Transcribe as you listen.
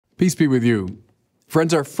Peace be with you.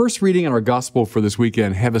 Friends, our first reading and our gospel for this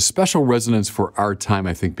weekend have a special resonance for our time,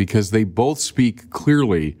 I think, because they both speak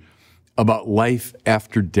clearly about life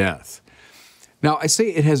after death. Now, I say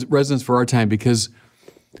it has resonance for our time because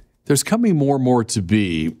there's coming more and more to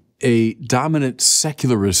be a dominant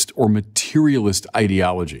secularist or materialist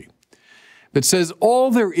ideology that says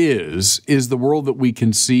all there is the world that we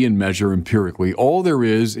can see and measure empirically. All there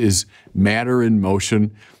is matter in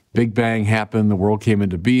motion. Big Bang happened, the world came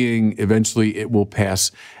into being, eventually it will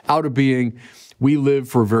pass out of being. We live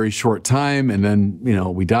for a very short time, and then,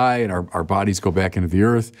 we die and our bodies go back into the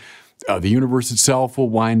earth. The universe itself will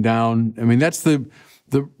wind down. I mean, that's the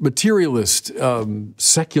materialist,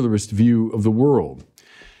 secularist view of the world.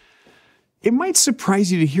 It might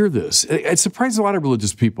surprise you to hear this. It surprises a lot of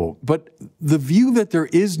religious people, but the view that there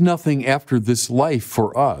is nothing after this life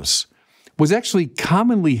for us was actually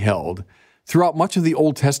commonly held throughout much of the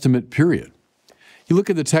Old Testament period. You look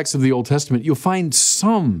at the text of the Old Testament, you'll find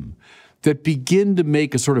some that begin to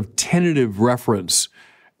make a sort of tentative reference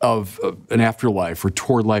of an afterlife or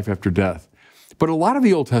toward life after death. But a lot of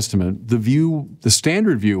the Old Testament, the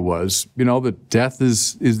standard view was, that death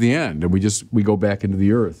is the end, and we go back into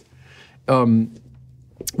the earth. When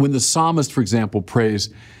the psalmist, for example, prays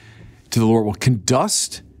to the Lord, well, can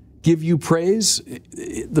dust give you praise?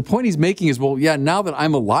 The point he's making is, well, yeah, now that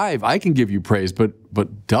I'm alive, I can give you praise,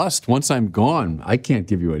 but dust, once I'm gone, I can't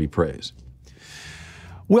give you any praise.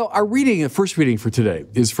 Well, our reading, the first reading for today,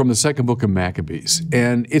 is from the second book of Maccabees,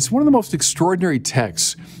 and it's one of the most extraordinary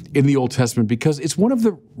texts in the Old Testament because it's one of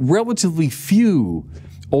the relatively few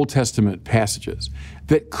Old Testament passages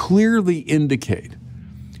that clearly indicate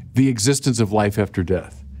the existence of life after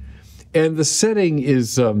death. And the setting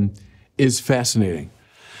is fascinating.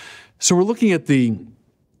 So we're looking at the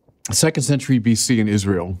 2nd century BC in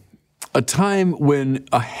Israel, a time when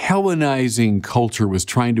a Hellenizing culture was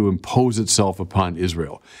trying to impose itself upon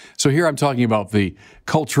Israel. So here I'm talking about the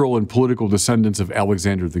cultural and political descendants of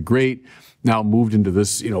Alexander the Great, now moved into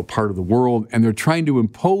this part of the world, and they're trying to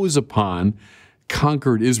impose upon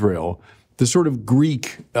conquered Israel the sort of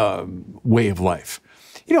Greek way of life.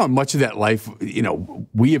 And much of that life,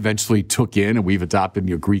 we eventually took in and we've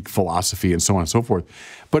adopted Greek philosophy and so on and so forth.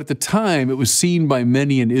 But at the time, it was seen by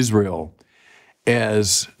many in Israel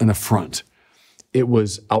as an affront. It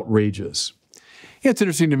was outrageous. It's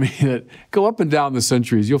interesting to me that go up and down the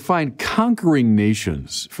centuries, you'll find conquering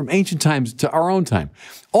nations from ancient times to our own time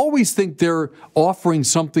always think they're offering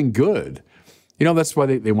something good. That's why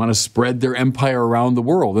they want to spread their empire around the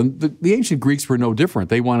world. And the ancient Greeks were no different.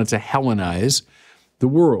 They wanted to Hellenize the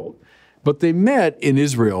world. But they met in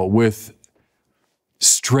Israel with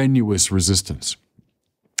strenuous resistance.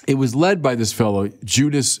 It was led by this fellow,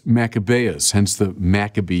 Judas Maccabeus, hence the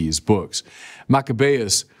Maccabees books.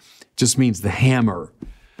 Maccabeus just means the hammer.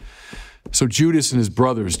 So Judas and his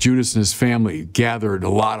brothers, Judas and his family gathered a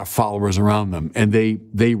lot of followers around them, and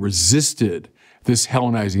they resisted this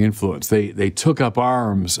Hellenizing influence. They took up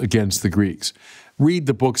arms against the Greeks. Read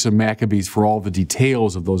the books of Maccabees for all the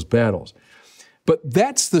details of those battles. But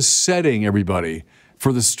that's the setting, everybody,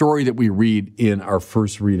 for the story that we read in our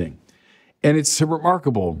first reading. And it's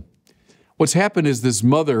remarkable. What's happened is this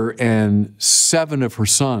mother and 7 of her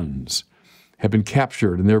sons have been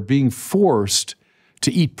captured, and they're being forced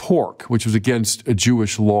to eat pork, which was against a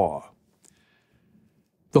Jewish law.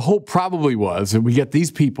 The hope probably was that we get these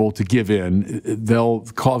people to give in, they'll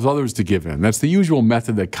cause others to give in. That's the usual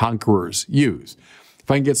method that conquerors use. If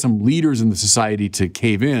I can get some leaders in the society to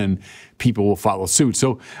cave in, people will follow suit.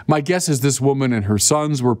 So my guess is this woman and her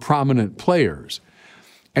sons were prominent players.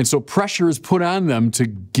 And so pressure is put on them to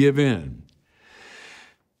give in.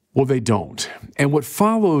 Well, they don't. And what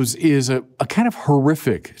follows is a kind of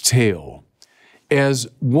horrific tale as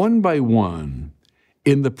one by one,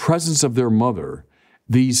 in the presence of their mother,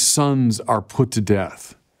 these sons are put to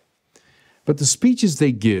death. But the speeches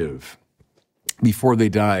they give before they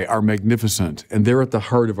die are magnificent, and they're at the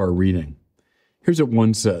heart of our reading. Here's what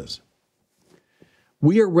one says.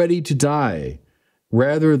 We are ready to die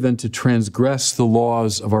rather than to transgress the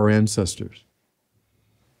laws of our ancestors.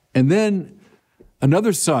 And then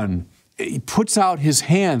another son, he puts out his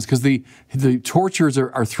hands because the torturers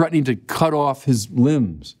are threatening to cut off his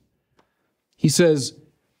limbs. He says,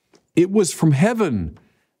 it was from heaven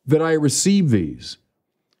that I received these.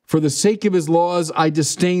 For the sake of his laws, I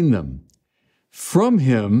disdain them. From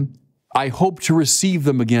him, I hope to receive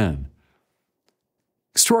them again.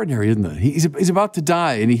 Extraordinary, isn't it? He's about to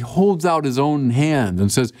die, and he holds out his own hand and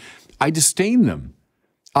says, I disdain them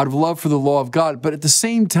out of love for the law of God. But at the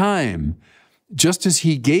same time, just as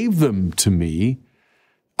he gave them to me,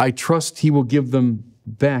 I trust he will give them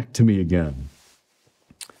back to me again.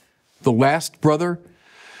 the last brother,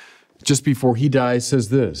 just before he dies, says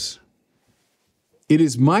this: "It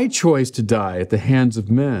is my choice to die at the hands of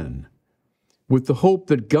men, with the hope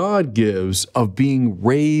that God gives of being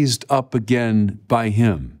raised up again by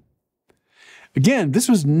him." Again, this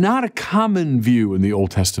was not a common view in the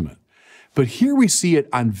Old Testament, but here we see it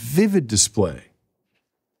on vivid display.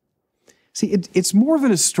 See, it's more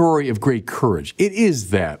than a story of great courage. It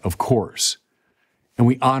is that, of course, and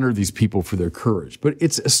we honor these people for their courage, but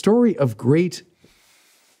it's a story of great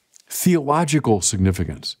theological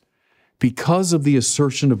significance because of the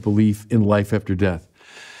assertion of belief in life after death.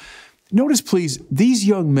 Notice, please, these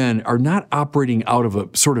young men are not operating out of a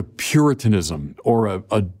sort of Puritanism or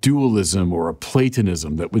a dualism or a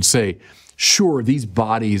Platonism that would say, sure, these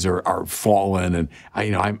bodies are fallen, and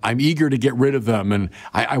I'm eager to get rid of them, and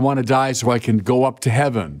I want to die so I can go up to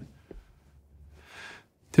heaven.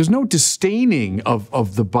 There's no disdaining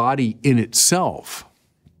of the body in itself.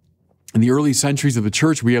 In the early centuries of the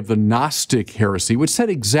church, we have the Gnostic heresy, which said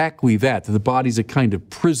exactly that the body's a kind of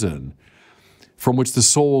prison from which the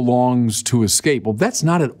soul longs to escape. Well, that's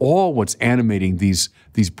not at all what's animating these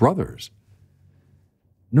brothers.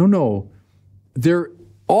 No. They're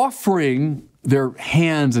offering their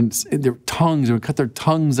hands and their tongues, and cut their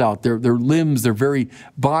tongues out, their limbs, their very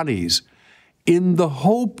bodies, in the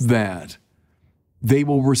hope that they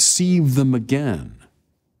will receive them again.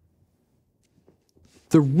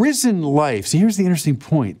 The risen life, see, here's the interesting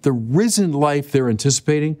point. The risen life they're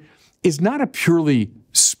anticipating is not a purely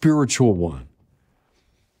spiritual one.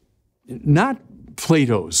 Not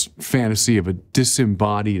Plato's fantasy of a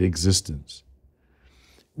disembodied existence.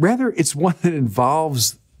 Rather, it's one that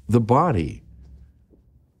involves the body,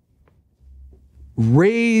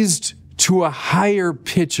 raised to a higher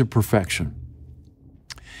pitch of perfection.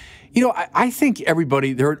 I think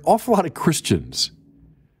there are an awful lot of Christians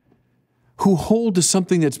who hold to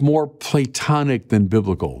something that's more Platonic than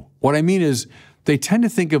biblical. What I mean is, they tend to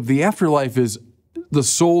think of the afterlife as the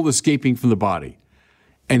soul escaping from the body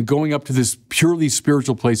and going up to this purely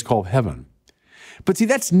spiritual place called heaven. But see,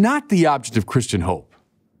 that's not the object of Christian hope.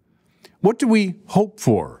 What do we hope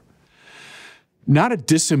for? Not a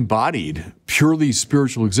disembodied, purely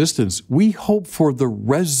spiritual existence. We hope for the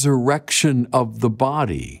resurrection of the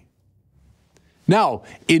body. Now,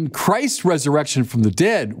 in Christ's resurrection from the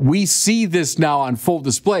dead, we see this now on full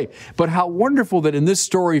display. But how wonderful that in this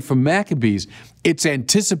story from Maccabees, it's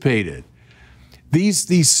anticipated.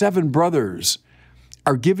 These 7 brothers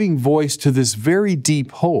are giving voice to this very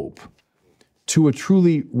deep hope, to a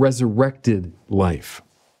truly resurrected life.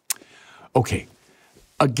 Okay,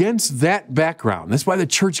 against that background, that's why the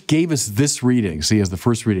church gave us this reading, see, as the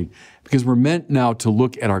first reading, because we're meant now to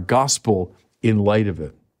look at our gospel in light of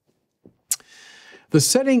it. The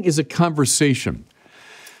setting is a conversation,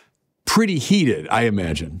 pretty heated, I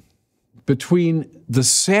imagine, between the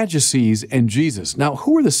Sadducees and Jesus. Now,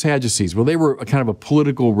 who are the Sadducees? Well, they were a kind of a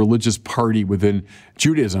political, religious party within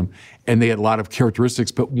Judaism, and they had a lot of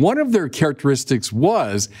characteristics. But one of their characteristics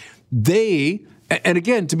was and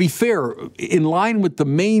again, to be fair, in line with the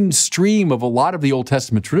mainstream of a lot of the Old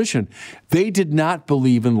Testament tradition, they did not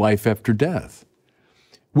believe in life after death.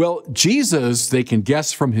 Well, Jesus, they can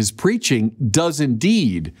guess from his preaching, does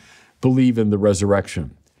indeed believe in the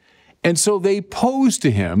resurrection. And so they pose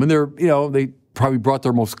to him, and they probably brought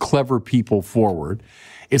their most clever people forward.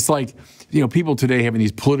 It's like, people today having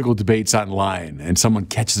these political debates online, and someone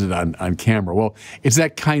catches it on camera. Well, it's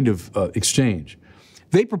that kind of exchange.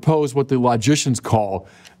 They propose what the logicians call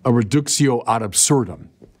a reductio ad absurdum,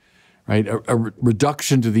 right? A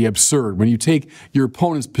reduction to the absurd. When you take your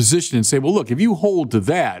opponent's position and say, well, look, if you hold to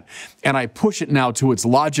that, and I push it now to its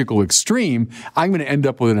logical extreme, I'm going to end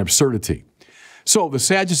up with an absurdity. So the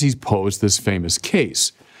Sadducees pose this famous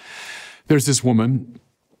case. There's this woman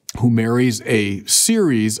who marries a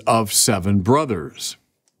series of 7 brothers,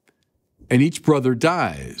 and each brother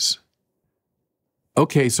dies.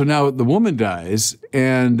 Okay, so now the woman dies,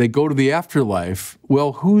 and they go to the afterlife.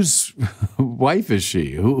 Well, whose wife is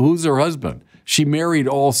she? Who's her husband? She married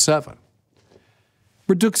all 7.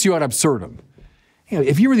 Reductio ad absurdum.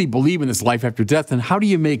 If you really believe in this life after death, then how do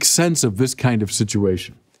you make sense of this kind of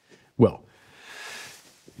situation? Well,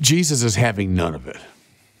 Jesus is having none of it.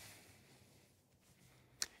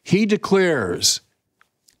 He declares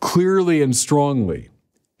clearly and strongly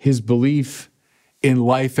his belief in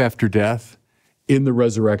life after death, in the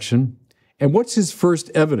resurrection. And what's his first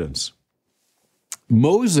evidence?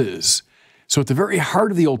 Moses, so at the very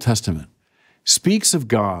heart of the Old Testament, speaks of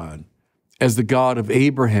God as the God of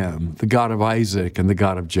Abraham, the God of Isaac, and the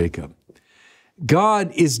God of Jacob.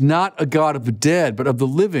 God is not a God of the dead, but of the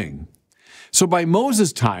living. So by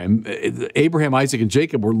Moses' time, Abraham, Isaac, and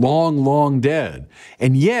Jacob were long, long dead.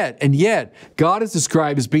 And yet, God is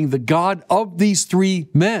described as being the God of these three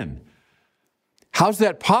men. How's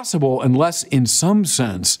that possible unless, in some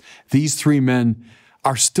sense, these three men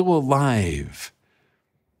are still alive?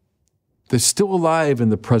 They're still alive in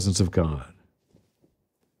the presence of God.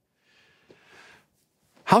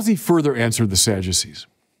 How's he further answered the Sadducees?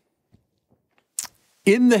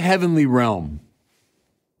 In the heavenly realm,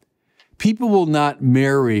 people will not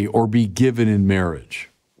marry or be given in marriage.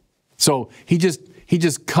 So he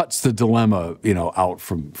just cuts the dilemma, out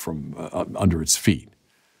from under its feet.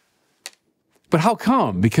 But how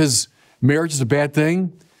come? Because marriage is a bad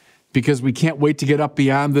thing? Because we can't wait to get up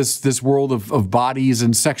beyond this world of bodies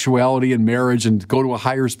and sexuality and marriage and go to a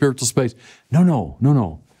higher spiritual space?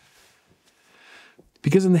 No.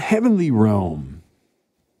 Because in the heavenly realm,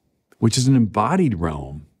 which is an embodied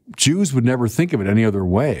realm, Jews would never think of it any other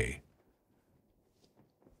way.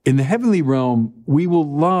 In the heavenly realm, we will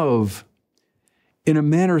love in a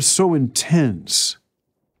manner so intense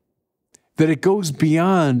that it goes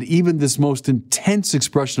beyond even this most intense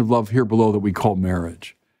expression of love here below that we call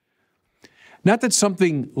marriage. Not that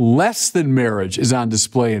something less than marriage is on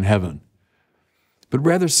display in heaven, but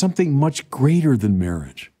rather something much greater than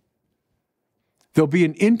marriage. There'll be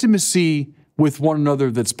an intimacy with one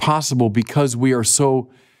another that's possible because we are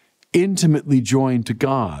so intimately joined to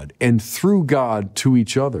God and through God to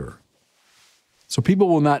each other. So people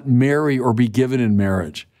will not marry or be given in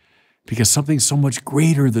marriage because something so much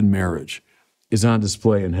greater than marriage is on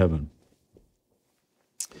display in heaven.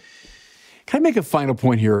 Can I make a final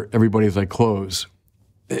point here, everybody, as I close?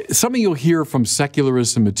 Something you'll hear from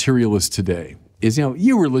secularists and materialists today is,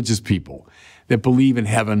 you religious people that believe in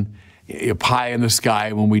heaven, pie in the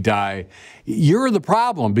sky when we die, you're the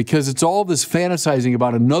problem because it's all this fantasizing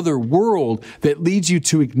about another world that leads you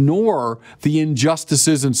to ignore the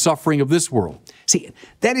injustices and suffering of this world. See,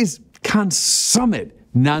 that is consummate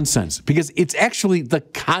nonsense because it's actually the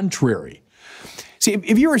contrary. See,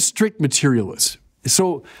 if you're a strict materialist,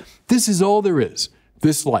 so this is all there is,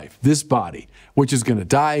 this life, this body, which is going to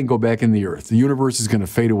die and go back in the earth. The universe is going to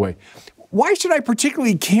fade away. Why should I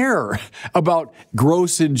particularly care about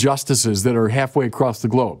gross injustices that are halfway across the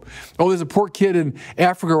globe? Oh, there's a poor kid in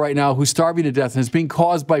Africa right now who's starving to death and it's being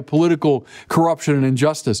caused by political corruption and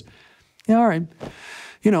injustice. Yeah, all right.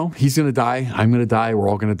 He's going to die. I'm going to die. We're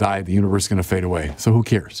all going to die. The universe is going to fade away. So who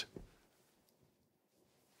cares?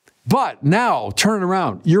 But now, turn it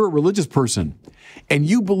around. You're a religious person and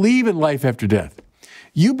you believe in life after death.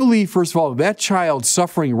 You believe, first of all, that child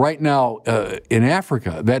suffering right now in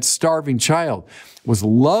Africa, that starving child, was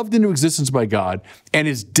loved into existence by God and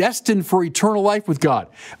is destined for eternal life with God.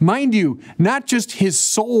 Mind you, not just his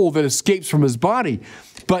soul that escapes from his body,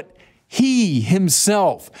 but he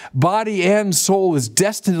himself, body and soul, is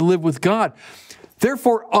destined to live with God.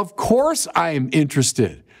 Therefore, of course, I am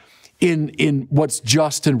interested in what's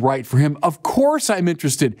just and right for him. Of course I'm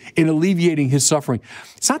interested in alleviating his suffering.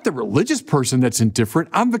 It's not the religious person that's indifferent.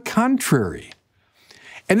 I'm the contrary.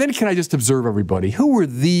 And then can I just observe everybody, who were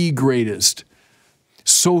the greatest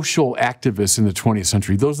social activists in the 20th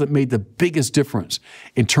century, those that made the biggest difference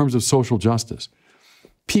in terms of social justice?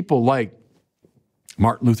 People like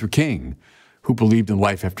Martin Luther King, who believed in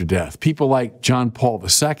life after death. People like John Paul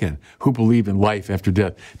II, who believed in life after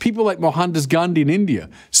death. People like Mohandas Gandhi in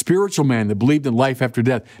India, spiritual man that believed in life after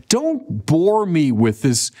death. Don't bore me with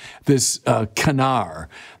this canar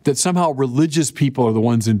that somehow religious people are the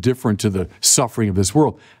ones indifferent to the suffering of this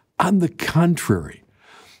world. On the contrary,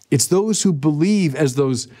 it's those who believe as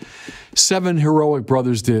those 7 heroic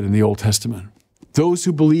brothers did in the Old Testament, those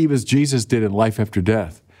who believe as Jesus did in life after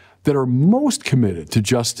death, that are most committed to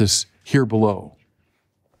justice here below.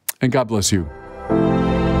 And God bless you.